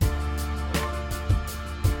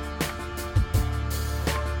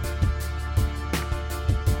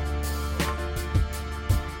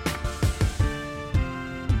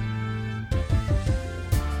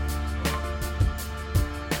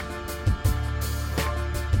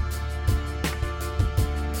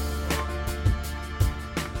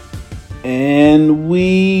And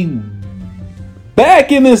we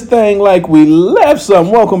back in this thing like we left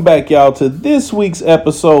some. Welcome back, y'all, to this week's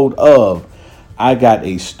episode of I Got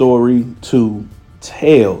a Story to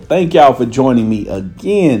Tell. Thank y'all for joining me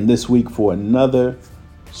again this week for another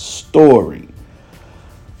story.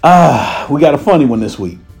 We got a funny one this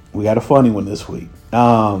week.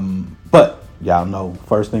 But y'all know,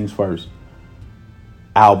 first things first.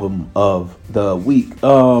 Album of the week.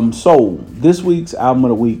 So this week's album of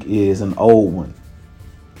the week is an old one.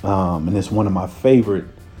 And it's one of my favorite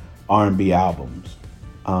R&B albums.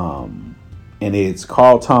 And it's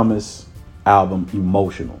Carl Thomas' album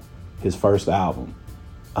Emotional, his first album.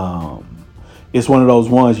 It's one of those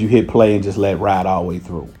ones you hit play and just let ride all the way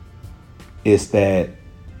through. It's that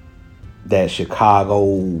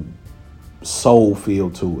Chicago soul feel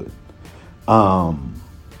to it.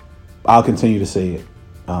 I'll continue to say it.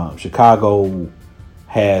 Chicago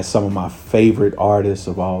has some of my favorite artists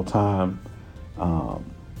of all time.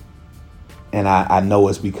 And I know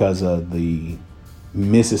it's because of the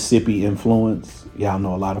Mississippi influence. Y'all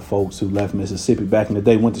know a lot of folks who left Mississippi back in the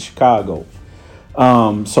day went to Chicago.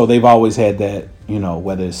 So they've always had that,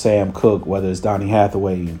 whether it's Sam Cooke, whether it's Donny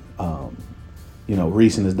Hathaway,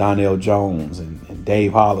 recent is Donnell Jones and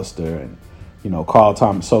Dave Hollister and, Carl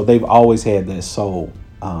Thomas. So they've always had that soul.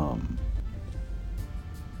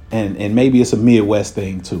 And maybe it's a Midwest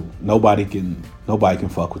thing too. Nobody can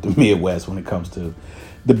fuck with the Midwest when it comes to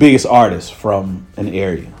the biggest artists from an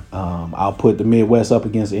area. I'll put the Midwest up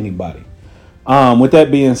against anybody. With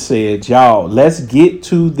that being said, y'all, let's get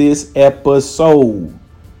to this episode.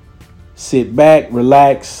 Sit back,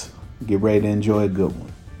 relax, get ready to enjoy a good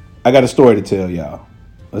one. I got a story to tell y'all.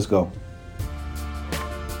 Let's go.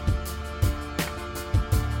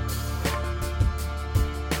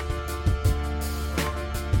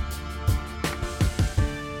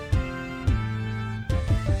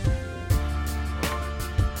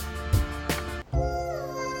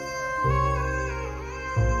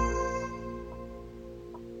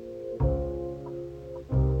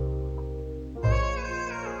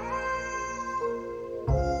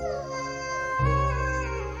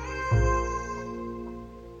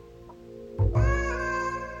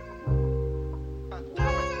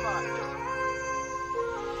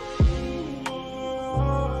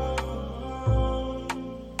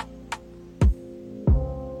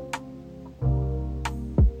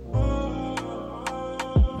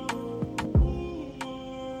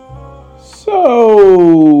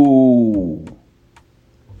 So,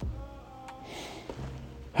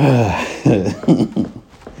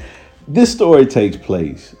 this story takes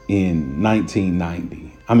place in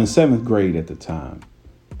 1990. I'm in 7th grade at the time.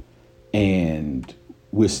 And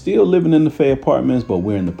we're still living in the Fay apartments, but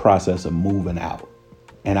we're in the process of moving out.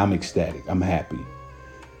 And I'm ecstatic. I'm happy.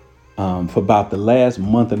 For about the last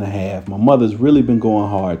month and a half, my mother's really been going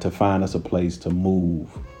hard to find us a place to move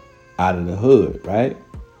out of the hood, right?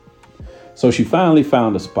 So she finally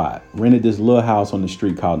found a spot, rented this little house on the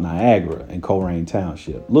street called Niagara in Coleraine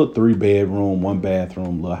Township. Little 3-bedroom,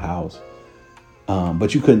 1-bathroom little house.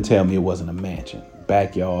 But you couldn't tell me it wasn't a mansion.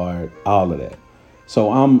 Backyard, all of that. So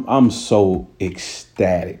I'm so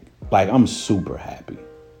ecstatic. Like, I'm super happy.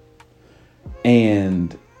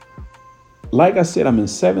 And like I said, I'm in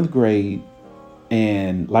 7th grade.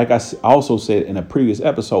 And like I also said in a previous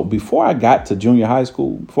episode, before I got to junior high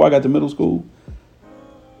school, before I got to middle school,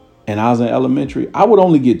 and I was in elementary, I would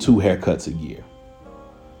only get 2 haircuts a year.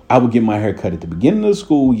 I would get my hair cut at the beginning of the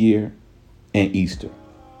school year and Easter.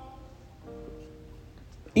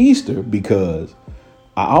 Easter because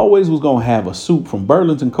I always was going to have a suit from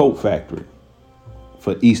Burlington Coat Factory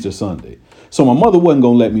for Easter Sunday. So my mother wasn't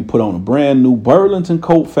going to let me put on a brand new Burlington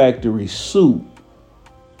Coat Factory suit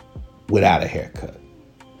without a haircut.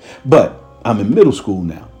 But I'm in middle school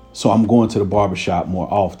now, so I'm going to the barbershop more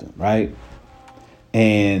often, right?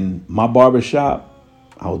 And my barbershop,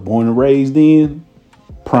 I was born and raised in,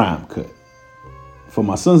 prime cut. For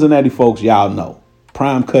my Cincinnati folks, y'all know,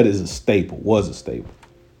 prime cut is a staple, was a staple.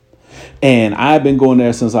 And I've been going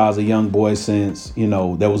there since I was a young boy, since,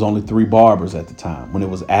 there was only 3 barbers at the time, when it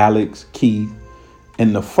was Alex, Keith,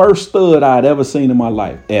 and the first stud I'd ever seen in my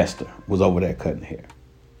life, Esther, was over there cutting hair.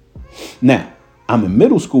 Now, I'm in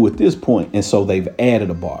middle school at this point, and so they've added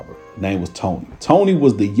a barber. Name was Tony. Tony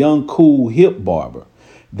was the young, cool, hip barber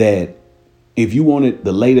that if you wanted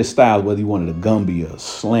the latest style, whether you wanted a Gumby, a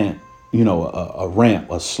slant, a ramp,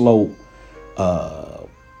 a slope, hell,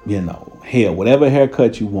 whatever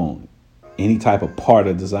haircut you wanted, any type of part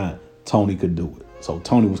of design, Tony could do it. So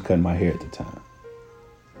Tony was cutting my hair at the time.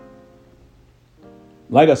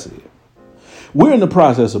 Like I said, we're in the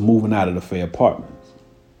process of moving out of the Fay apartments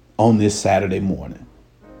on this Saturday morning.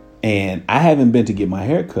 And I haven't been to get my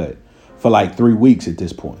hair cut for like 3 weeks at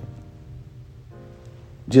this point.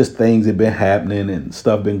 Just things have been happening and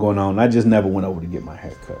stuff been going on. I just never went over to get my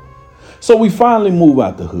hair cut. So we finally move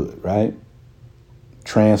out the hood, right?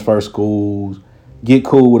 Transfer schools, get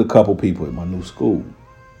cool with a couple people at my new school.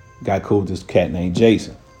 Got cool with this cat named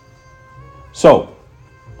Jason. So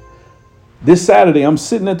this Saturday, I'm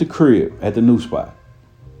sitting at the crib at the new spot.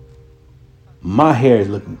 My hair is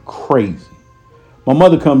looking crazy. My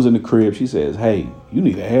mother comes in the crib. She says, hey, you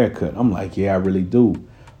need a haircut. I'm like, yeah, I really do.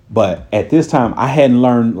 But at this time, I hadn't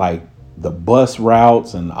learned like the bus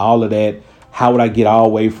routes and all of that. How would I get all the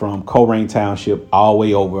way from Colerain Township all the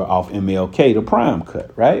way over off MLK to Prime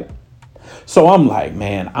Cut, right? So I'm like,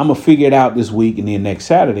 man, I'm going to figure it out this week. And then next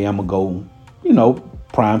Saturday, I'm going to go,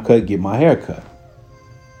 Prime Cut, get my hair cut.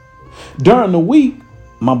 During the week,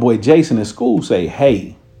 my boy Jason at school say,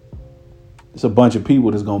 hey, it's a bunch of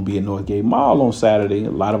people that's going to be at Northgate Mall on Saturday.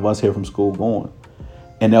 A lot of us here from school going.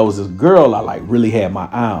 And there was this girl I like really had my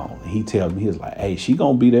eye on. He tells me, he was like, hey, she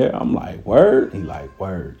going to be there. I'm like, word? He like,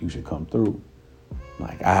 word, you should come through. I'm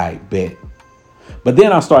like, all right, bet. But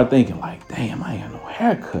then I start thinking like, damn, I ain't got no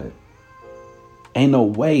haircut. Ain't no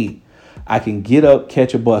way I can get up,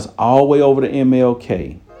 catch a bus all the way over to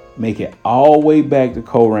MLK, make it all the way back to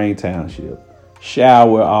Colerain Township,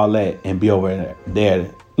 shower, all that, and be over there,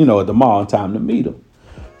 at the mall in time to meet him.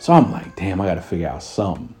 So I'm like, damn, I got to figure out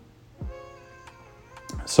something.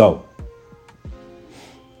 So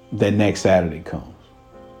that next Saturday comes.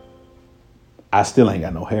 I still ain't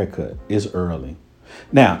got no haircut. It's early.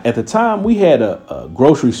 Now, at the time, we had a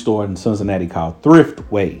grocery store in Cincinnati called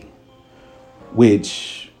Thriftway,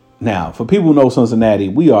 which now, for people who know Cincinnati,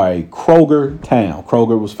 we are a Kroger town.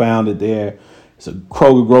 Kroger was founded there. It's a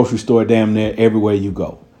Kroger grocery store damn near everywhere you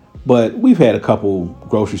go. But we've had a couple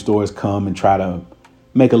grocery stores come and try to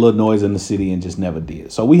make a little noise in the city and just never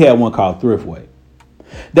did. So we had one called Thriftway.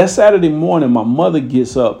 That Saturday morning, my mother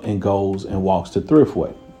gets up and goes and walks to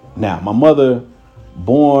Thriftway. Now, my mother,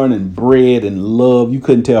 born and bred and loved, you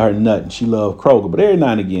couldn't tell her nothing. She loved Kroger, but every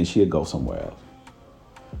now and again, she'd go somewhere else.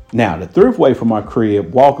 Now, the Thriftway from our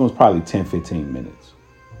crib, walking was probably 10, 15 minutes.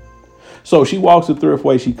 So she walks to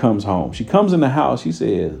Thriftway, she comes home. She comes in the house, she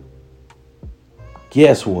says,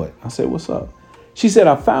 guess what? I said, what's up? She said,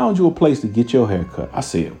 I found you a place to get your hair cut. I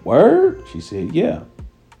said, word? She said, yeah.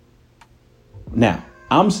 Now,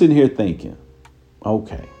 I'm sitting here thinking,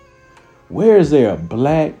 okay, where is there a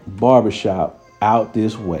black barbershop out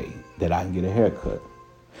this way that I can get a haircut?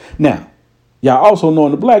 Now, y'all also know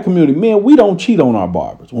in the black community, man, we don't cheat on our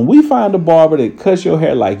barbers. When we find a barber that cuts your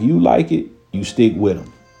hair like you like it, you stick with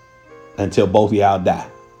them until both of y'all die.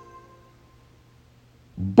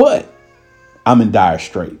 But I'm in dire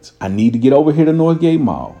straits. I need to get over here to Northgate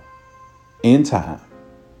Mall in time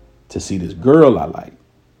to see this girl I like.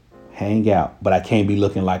 Hang out, but I can't be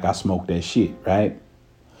looking like I smoked that shit, right?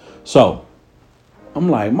 So I'm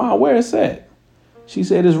like, Ma, where is that? She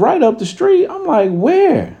said, it's right up the street. I'm like,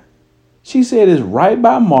 where? She said, it's right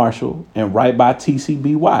by Marshall and right by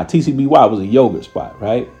TCBY. TCBY was a yogurt spot,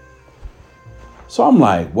 right? So I'm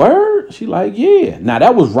like, word? She like, yeah. Now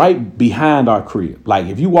that was right behind our crib. Like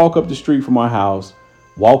if you walk up the street from our house,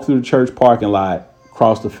 walk through the church parking lot,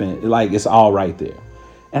 cross the fence, like it's all right there.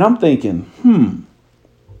 And I'm thinking,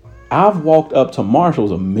 I've walked up to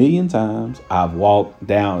Marshall's a million times. I've walked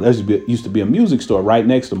down. There used to be a music store right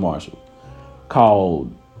next to Marshall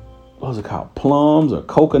called, what was it called? Plums or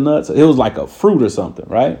coconuts. It was like a fruit or something,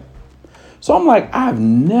 right? So I'm like, I've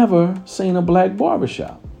never seen a black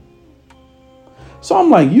barbershop. So I'm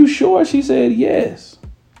like, you sure? She said, yes.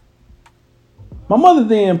 My mother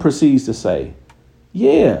then proceeds to say,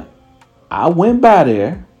 yeah, I went by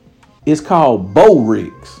there. It's called Bo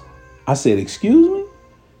Riggs. I said, excuse me?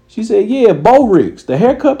 She said, yeah, Bo Riggs, the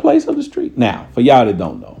haircut place up the street. Now, for y'all that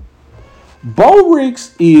don't know, Bo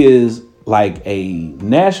Riggs is like a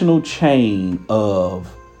national chain of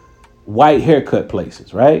white haircut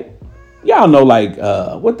places, right? Y'all know like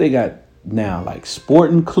what they got now, like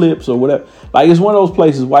Sporting Clips or whatever. Like it's one of those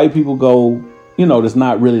places white people go, there's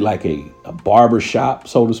not really like a barber shop,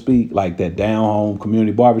 so to speak, like that down home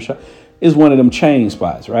community barbershop. It's one of them chain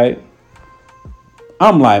spots, right?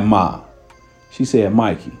 I'm like, Ma. She said,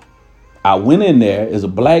 Mikey, I went in there. There's a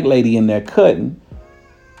black lady in there cutting.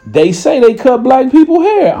 They say they cut black people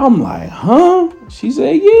hair. I'm like, huh? She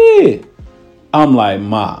said, yeah. I'm like,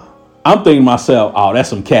 Ma. I'm thinking to myself, oh, that's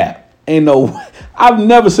some cap. Ain't no, I've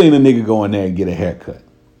never seen a nigga go in there and get a haircut.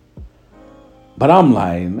 But I'm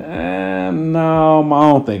like, no, Ma,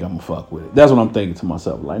 I don't think I'm gonna fuck with it. That's what I'm thinking to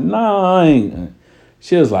myself. Like, nah, I ain't.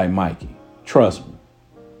 She was like, Mikey, trust me.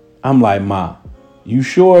 I'm like, Ma, you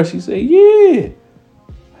sure? She said, yeah.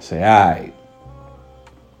 I say, all right.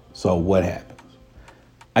 So what happens?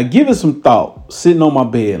 I give it some thought, sitting on my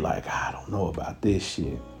bed like, I don't know about this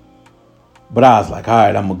shit. But I was like, all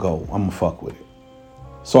right, I'm going to go. I'm going to fuck with it.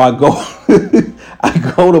 So I go,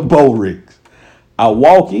 I go to Bo Rick's. I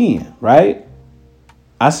walk in, right?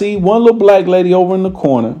 I see one little black lady over in the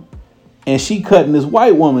corner, and she cutting this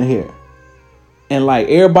white woman hair. And like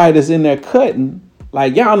everybody that's in there cutting,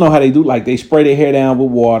 like y'all know how they do, like they spray their hair down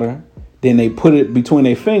with water, then they put it between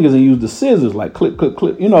their fingers and use the scissors, like clip, clip,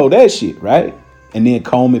 clip, you know, that shit, right? And then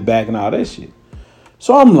comb it back and all that shit.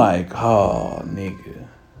 So I'm like, oh, nigga,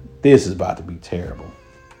 this is about to be terrible.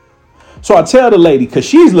 So I tell the lady, because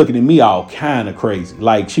she's looking at me all kind of crazy.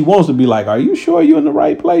 Like, she wants to be like, are you sure you're in the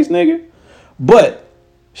right place, nigga? But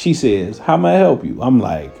she says, how may I help you? I'm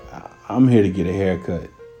like, I'm here to get a haircut.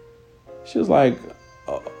 She was like,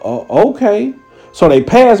 okay. So they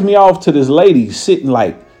passed me off to this lady sitting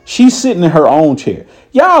like, she's sitting in her own chair.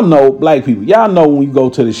 Y'all know, black people, y'all know when you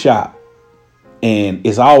go to the shop and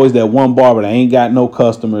it's always that one barber that ain't got no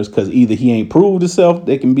customers because either he ain't proved himself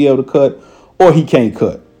they can be able to cut or he can't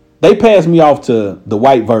cut. They passed me off to the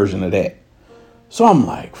white version of that. So I'm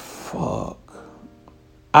like, fuck.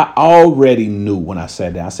 I already knew when I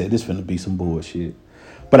sat down. I said, this finna be some bullshit.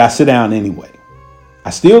 But I sit down anyway.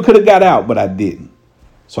 I still could have got out, but I didn't.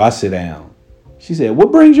 So I sit down. She said,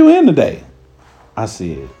 what brings you in today? I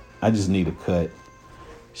said, I just need a cut.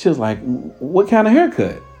 She was like, what kind of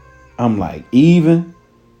haircut? I'm like, even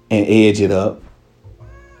and edge it up.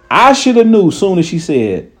 I should have knew soon as she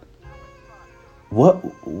said, what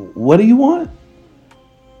do you want?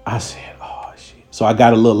 I said, oh shit. So I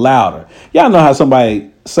got a little louder. Y'all know how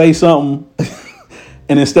somebody say something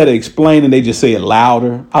and instead of explaining, they just say it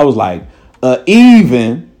louder. I was like,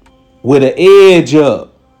 even with an edge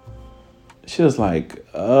up. She was like,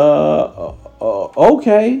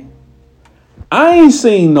 okay. I ain't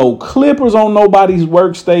seen no clippers on nobody's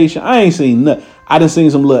workstation. I ain't seen nothing. I done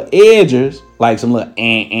seen some little edgers, like some little,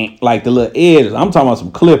 like the little edges. I'm talking about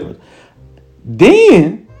some clippers.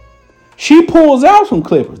 Then she pulls out some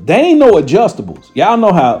clippers. They ain't no adjustables. Y'all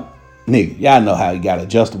know how, nigga, y'all know how you got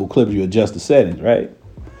adjustable clippers. You adjust the settings, right?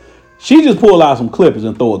 She just pulled out some clippers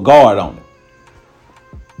and throw a guard on it.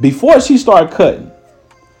 Before she started cutting,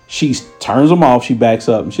 she turns them off. She backs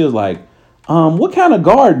up and she was like, what kind of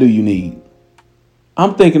guard do you need?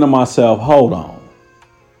 I'm thinking to myself, hold on.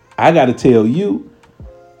 I got to tell you.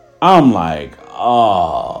 I'm like,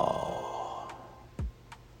 oh.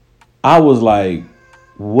 I was like,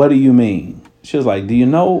 what do you mean? She was like, do you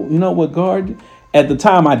know what guard? At the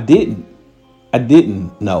time, I didn't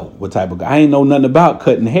know what type of guard. I ain't know nothing about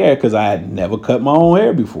cutting hair because I had never cut my own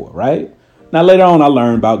hair before, right? Now, later on, I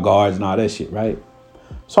learned about guards and all that shit, right?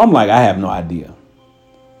 So I'm like, I have no idea.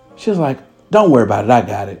 She was like, don't worry about it. I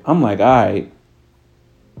got it. I'm like, all right.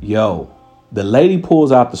 Yo, the lady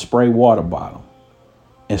pulls out the spray water bottle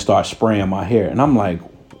and starts spraying my hair. And I'm like,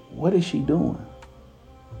 what is she doing?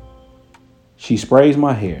 She sprays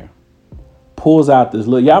my hair, pulls out this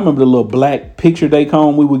little, y'all remember the little black picture day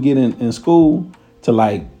comb we would get in school to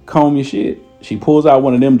like comb your shit? She pulls out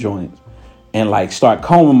one of them joints and like start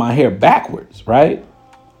combing my hair backwards, right?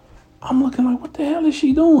 I'm looking like, what the hell is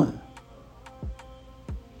she doing?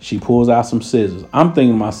 She pulls out some scissors. I'm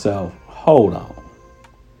thinking to myself, hold on.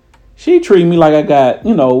 She treated me like I got,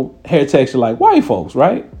 hair texture like white folks,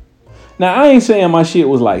 right? Now, I ain't saying my shit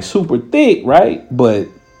was like super thick, right? But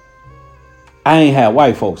I ain't had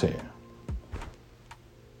white folks hair.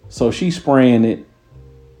 So she's spraying it.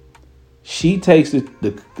 She takes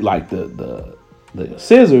the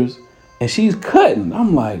scissors and she's cutting.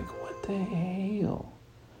 I'm like, what the hell?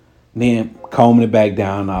 Then combing it back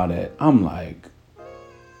down and all that. I'm like,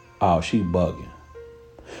 oh, she bugging.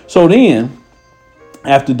 So then,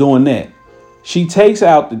 after doing that, she takes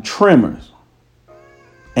out the trimmers.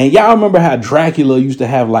 And y'all remember how Dracula used to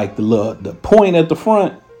have like the point at the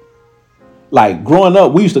front? Like growing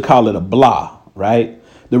up, we used to call it a blah, right?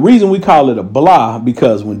 The reason we call it a blah,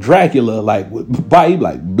 because when Dracula like would bite,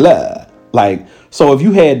 like blah. Like, so if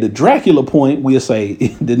you had the Dracula point, we'll say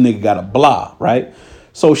the nigga got a blah, right?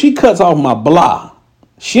 So she cuts off my blah.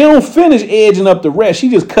 She don't finish edging up the rest. She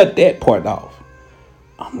just cut that part off.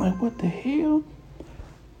 I'm like, what the hell?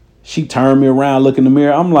 She turned me around, look in the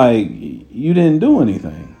mirror. I'm like, you didn't do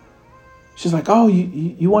anything. She's like, oh,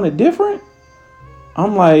 you want it different?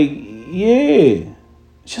 I'm like, yeah.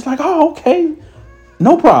 She's like, oh, okay.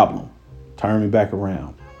 No problem. Turn me back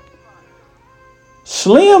around.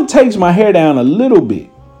 Slim takes my hair down a little bit.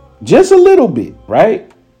 Just a little bit,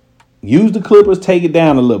 right? Use the clippers, take it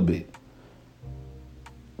down a little bit.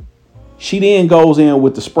 She then goes in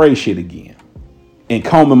with the spray shit again and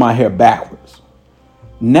combing my hair backwards.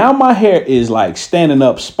 Now my hair is like standing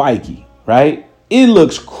up spiky, right? It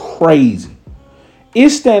looks crazy.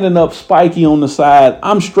 It's standing up spiky on the side.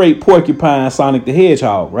 I'm straight porcupine Sonic the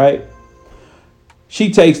Hedgehog, right?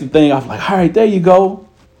 She takes the thing off like, all right, there you go.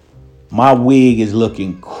 My wig is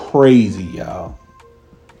looking crazy, y'all.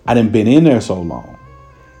 I done been in there so long.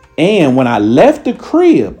 And when I left the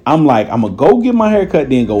crib, I'm like, I'm going to go get my hair cut,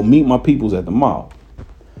 then go meet my peoples at the mall.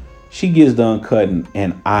 She gets done cutting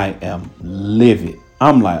and I am livid.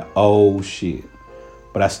 I'm like, oh shit.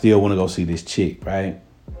 But I still want to go see this chick, right?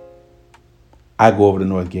 I go over to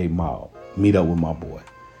Northgate Mall, meet up with my boy.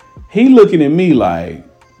 He looking at me like,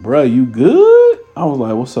 bruh, you good? I was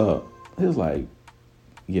like, what's up? He was like,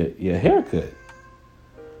 your haircut.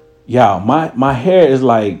 Y'all, my hair is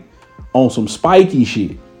like on some spiky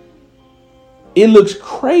shit. It looks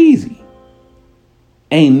crazy.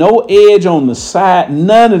 Ain't no edge on the side,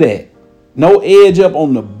 none of that. No edge up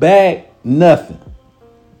on the back, nothing.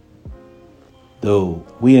 Dude,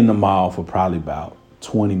 we in the mall for probably about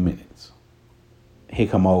 20 minutes. Here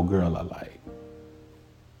come old girl I like.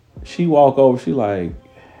 She walk over, she like,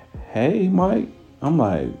 hey, Mike. I'm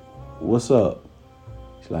like, what's up?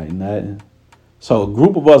 She's like, nothing. So a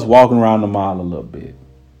group of us walking around the mall a little bit.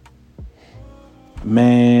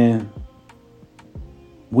 Man,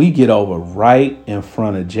 we get over right in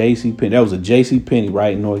front of JCPenney. That was a JCPenney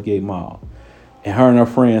right in Northgate Mall. And her and her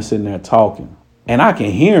friend sitting there talking. And I can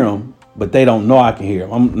hear them, but they don't know I can hear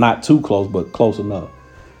them. I'm not too close, but close enough.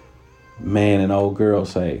 Man, an old girl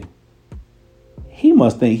say, he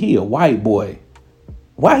must think he a white boy.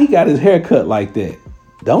 Why he got his hair cut like that?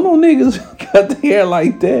 Don't no niggas cut the hair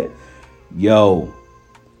like that. Yo,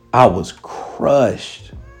 I was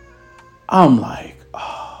crushed. I'm like,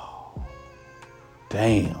 oh,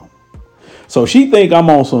 damn. So she think I'm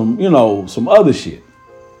on some other shit.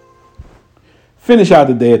 Finish out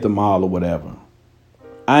the day at the mall or whatever.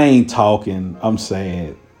 I ain't talking. I'm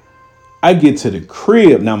sad. I get to the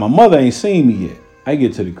crib. Now, my mother ain't seen me yet. I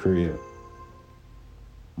get to the crib.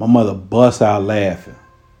 My mother busts out laughing.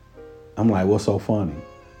 I'm like, what's so funny?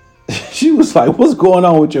 She was like, what's going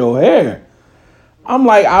on with your hair? I'm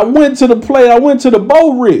like, I went to the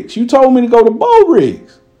Bo Ricks. You told me to go to Bo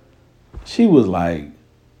Ricks. She was like,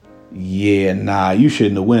 yeah, nah, you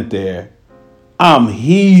shouldn't have went there. I'm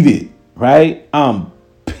heated, right? I'm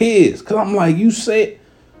pissed. Cause I'm like, you said.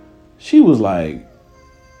 She was like,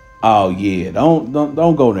 oh yeah, don't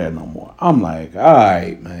go there no more. I'm like, all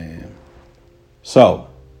right, man. So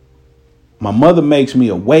my mother makes me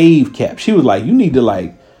a wave cap. She was like, you need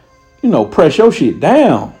to press your shit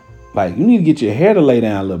down. Like you need to get your hair to lay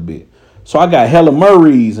down a little bit. So I got hella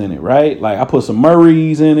Murray's in it, right? Like I put some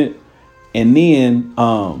Murray's in it. And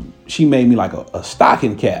then she made me like a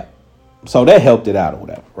stocking cap. So that helped it out or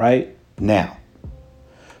whatever, right? Now,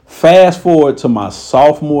 fast forward to my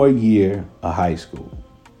sophomore year of high school.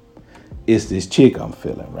 It's this chick I'm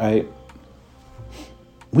feeling, right?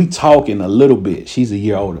 We talking a little bit. She's a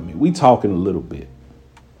year older than me. We talking a little bit.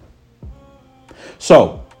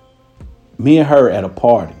 So, me and her at a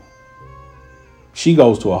party. She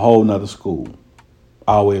goes to a whole nother school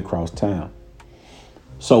all the way across town.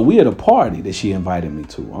 So we at a party that she invited me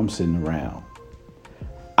to. I'm sitting around.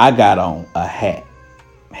 I got on a hat.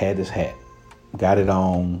 Had this hat. Got it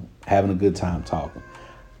on, having a good time talking.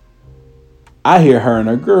 I hear her and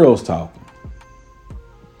her girls talking.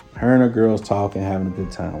 Having a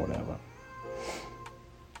good time, whatever.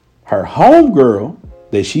 Her homegirl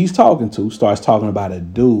that she's talking to starts talking about a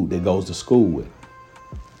dude that goes to school with.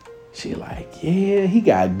 She like, yeah, he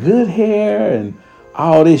got good hair and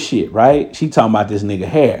all this shit, right? She talking about this nigga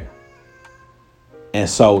hair. And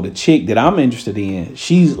so the chick that I'm interested in,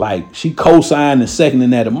 she's like, she co-signed and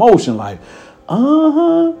seconding that emotion, like,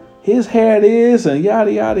 his hair this and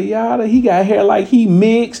yada, yada, yada. He got hair like he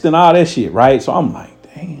mixed and all that shit, right? So I'm like,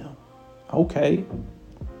 damn, okay.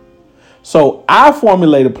 So I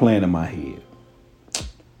formulate a plan in my head.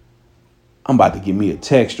 I'm about to give me a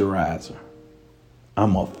texturizer.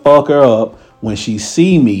 I'm going to fuck her up when she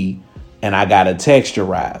see me and I got a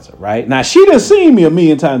texturizer, right? Now, she done seen me a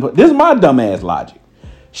million times. This is my dumb ass logic.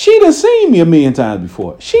 She done seen me a million times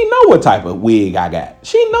before. She know what type of wig I got.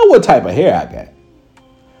 She know what type of hair I got.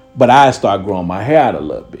 But I start growing my hair out a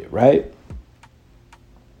little bit, right?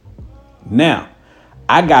 Now,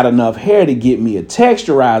 I got enough hair to get me a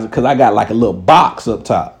texturizer because I got like a little box up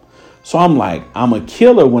top. So I'm like, I'm a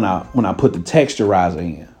killer when I put the texturizer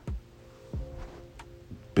in.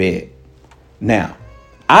 Bet. Now,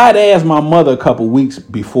 I'd asked my mother a couple weeks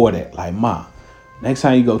before that, like, Ma, next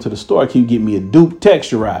time you go to the store, can you get me a Duke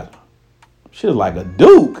texturizer? She was like, a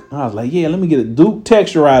Duke? I was like, yeah, let me get a Duke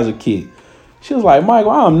texturizer kit. She was like,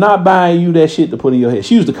 Michael, I'm not buying you that shit to put in your head.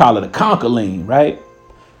 She used to call it a concholine, right?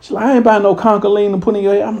 She's like, I ain't buying no concholine to put in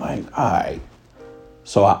your head. I'm like, all right.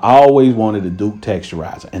 So I always wanted a Duke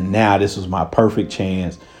texturizer. And now this was my perfect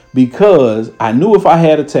chance because I knew if I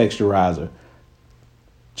had a texturizer,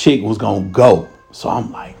 chick was going to go. So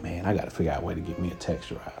I'm like, man, I got to figure out a way to get me a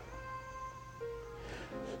texturizer.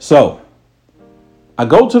 So I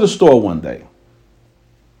go to the store one day.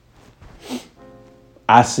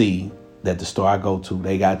 I see that the store I go to,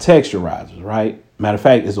 they got texturizers, right? Matter of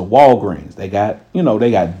fact, it's a Walgreens. They got,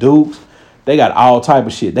 they got Dukes. They got all type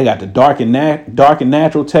of shit. They got the dark and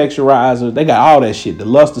natural texturizer. They got all that shit. The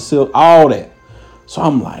luster silk, all that. So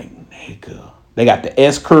I'm like, nigga. They got the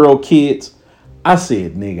S-curl kits. I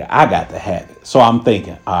said, nigga, I got to have it. So I'm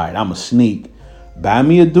thinking, all right, I'm a sneak. Buy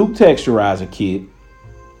me a Duke texturizer kit.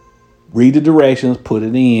 Read the directions. Put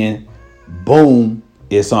it in. Boom.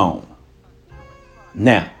 It's on.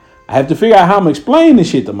 Now, I have to figure out how I'm explaining this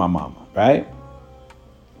shit to my mama, right?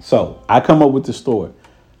 So I come up with the story.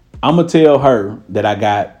 I'm going to tell her that I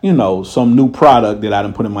got, some new product that I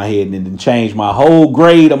done put in my head and then change my whole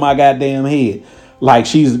grade of my goddamn head. Like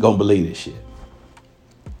she's going to believe this shit.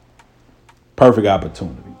 Perfect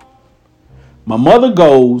opportunity. My mother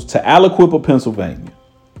goes to Aliquippa, Pennsylvania.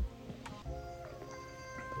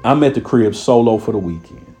 I'm at the crib solo for the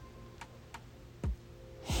weekend.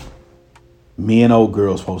 Me and old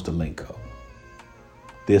girl supposed to link up.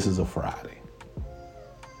 This is a Friday.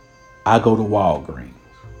 I go to Walgreens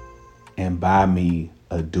and buy me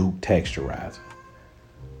a Duke texturizer.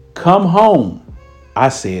 Come home. I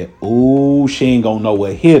said, ooh, she ain't gonna know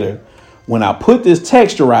what hit her when I put this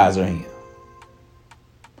texturizer in.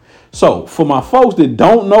 So for my folks that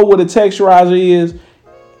don't know what a texturizer is,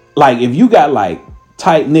 like if you got like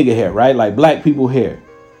tight nigga hair, right? Like black people hair,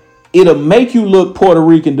 it'll make you look Puerto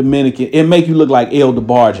Rican, Dominican. It make you look like El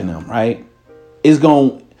DeBarge in them, right? It's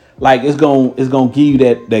gonna give you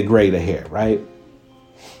that grade of hair, right?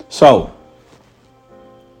 So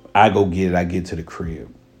I go get it. I get to the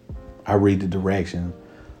crib. I read the directions.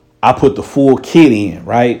 I put the full kit in,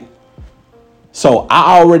 right? So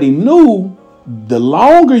I already knew the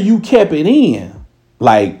longer you kept it in,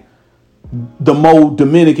 like the more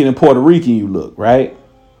Dominican and Puerto Rican you look, right?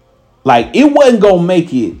 Like it wasn't gonna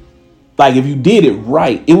make it. Like if you did it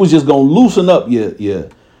right, it was just gonna loosen up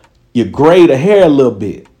your grade of hair a little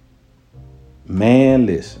bit. Man,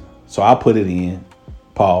 listen. So I put it in,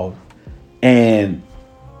 pause, and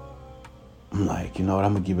I'm like, you know what?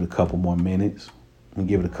 I'm gonna give it a couple more minutes.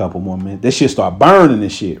 This shit start burning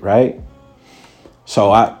and shit, right?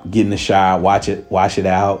 So I get in the shower, wash it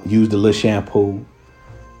out, use the little shampoo.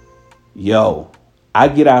 Yo, I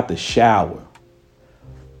get out the shower.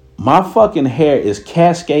 My fucking hair is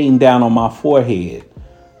cascading down on my forehead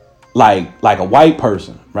like a white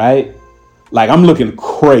person, right? Like I'm looking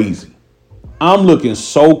crazy. I'm looking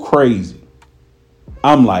so crazy.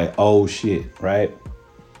 I'm like, oh shit, right?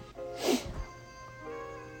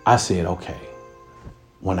 I said, okay,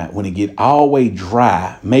 when it get all the way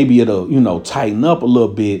dry, maybe it'll, tighten up a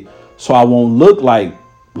little bit so I won't look like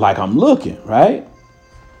I'm looking, right?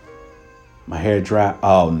 My hair dry.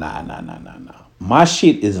 Oh, nah. My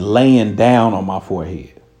shit is laying down on my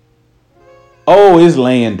forehead. Oh, it's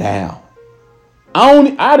laying down.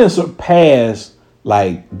 I done surpassed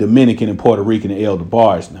like Dominican and Puerto Rican and El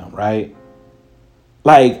DeBarge now, right?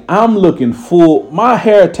 Like I'm looking full, my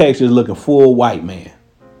hair texture is looking full white man.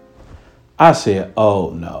 I said, oh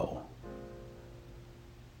no.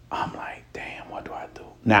 I'm like, damn, what do I do?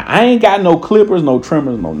 Now I ain't got no clippers, no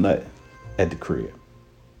trimmers, no nothing at the crib.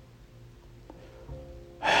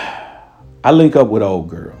 I link up with old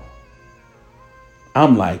girl.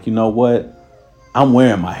 I'm like, you know what? I'm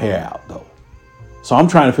wearing my hair out though. So I'm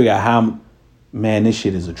trying to figure out man, this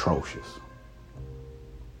shit is atrocious.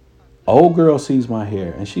 Old girl sees my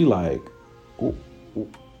hair and she like,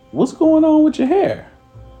 what's going on with your hair?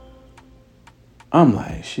 I'm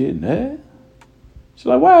like, shit, man. She's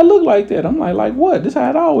like, why it look like that? I'm like what? This how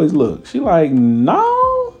it always looks. She like,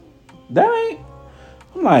 no, that ain't.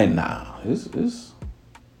 I'm like, nah, it's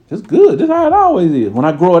good. This how it always is. When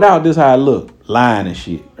I grow it out, this how I look. Lying and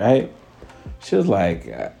shit, right? She was like,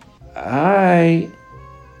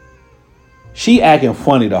 she acting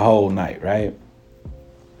funny the whole night, right?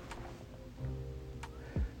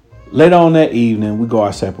 Later on that evening, we go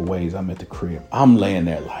our separate ways. I'm at the crib. I'm laying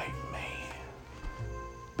there like, man,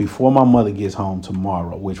 before my mother gets home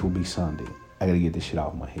tomorrow, which will be Sunday, I got to get this shit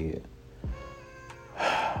off my head.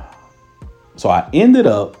 So I ended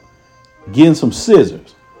up getting some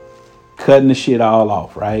scissors, cutting the shit all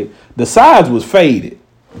off, right? The sides was faded.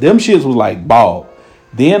 Them shits was like bald.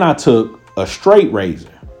 Then I took a straight razor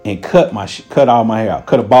and cut all my hair out,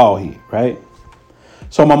 cut a bald head, right?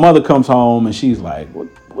 So my mother comes home and she's like,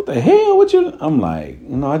 what the hell? What you? I'm like,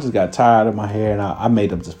 I just got tired of my hair and I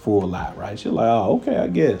made up this full lot, right? She's like, oh, okay, I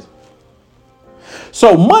guess.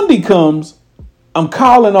 So Monday comes, I'm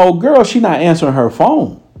calling old girl. She not answering her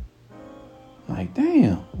phone. I'm like,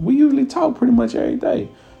 damn, we usually talk pretty much every day.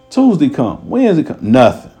 Tuesday come, Wednesday come,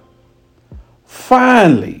 nothing.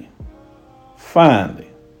 Finally,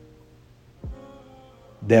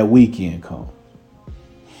 that weekend come.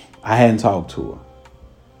 I hadn't talked to her.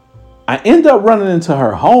 I end up running into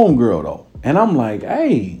her homegirl though. And I'm like,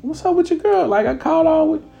 hey, what's up with your girl? Like I called on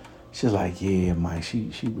with. She's like, yeah, Mike, she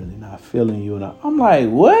really not feeling you. And I'm like,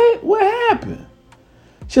 what? What happened?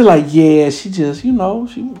 She's like, yeah, she just, she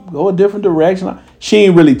go a different direction. She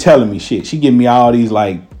ain't really telling me shit. She giving me all these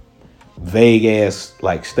like vague ass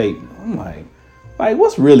like statements. I'm like,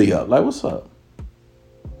 what's really up? Like, what's up?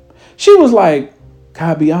 She was like,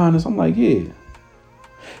 can I be honest? I'm like, yeah.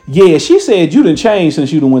 Yeah, she said you done changed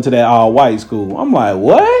since you done went to that all white school. I'm like,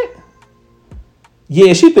 what?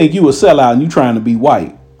 Yeah, she think you a sellout and you trying to be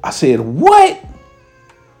white. I said, what?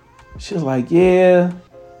 She was like, yeah.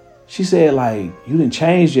 She said, like, you done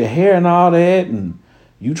changed your hair and all that, and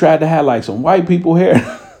you tried to have like some white people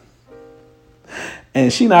hair.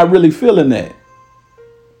 And she not really feeling that.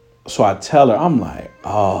 So I tell her, I'm like,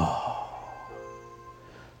 oh.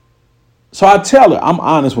 So I tell her, I'm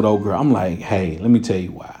honest with old girl. I'm like, hey, let me tell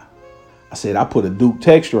you why. I said, I put a Duke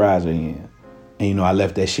texturizer in. And, I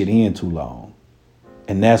left that shit in too long.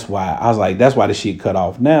 And that's why, I was like, that's why the shit cut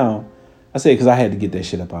off now. I said, because I had to get that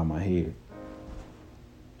shit up out my head.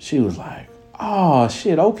 She was like, oh,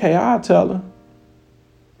 shit, okay, I'll tell her.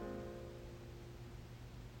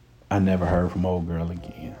 I never heard from old girl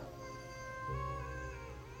again.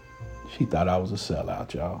 She thought I was a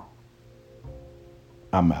sellout, y'all.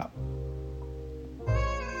 I'm out.